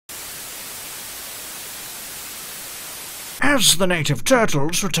As the native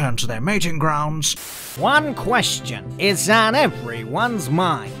turtles return to their mating grounds, one question is on everyone's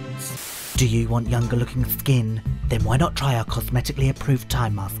minds. Do you want younger looking skin? Then why not try our cosmetically approved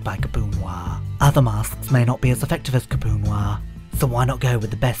time mask by Caboonwa? Other masks may not be as effective as Caboonwa, so why not go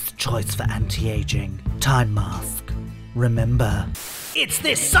with the best choice for anti-aging? Time mask. Remember, it's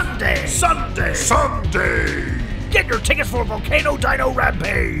this Sunday! Get your tickets for Volcano Dino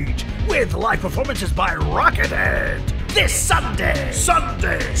Rampage with live performances by Rockethead this Sunday!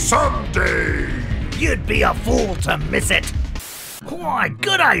 You'd be a fool to miss it! Why,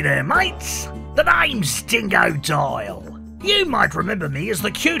 good day there, mates! The name's Dingodile. You might remember me as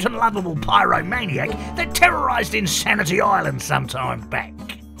the cute and lovable pyromaniac that terrorised Insanity Island some time back.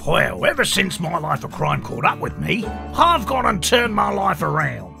 Well, ever since my life of crime caught up with me, I've gone and turned my life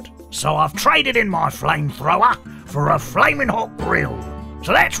around. So I've traded in my flamethrower for a flaming hot grill.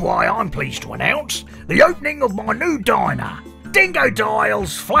 So that's why I'm pleased to announce the opening of my new diner,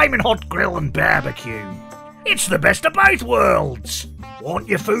 Dingodile's Flaming Hot Grill and Barbecue. It's the best of both worlds. Want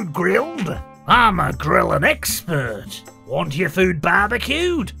your food grilled? I'm a grilling expert. Want your food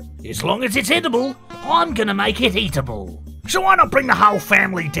barbecued? As long as it's edible, I'm gonna make it eatable. So why not bring the whole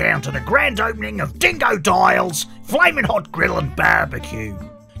family down to the grand opening of Dingodile's Flaming Hot Grill and Barbecue?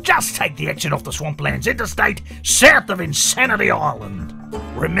 Just take the exit off the Swamplands Interstate south of Insanity Island.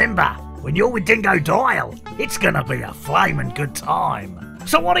 Remember, when you're with Dingodile, it's gonna be a flaming good time.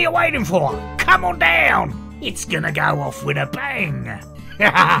 So what are you waiting for? Come on down! It's gonna go off with a bang!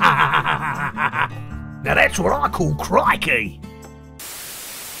 Now that's what I call crikey!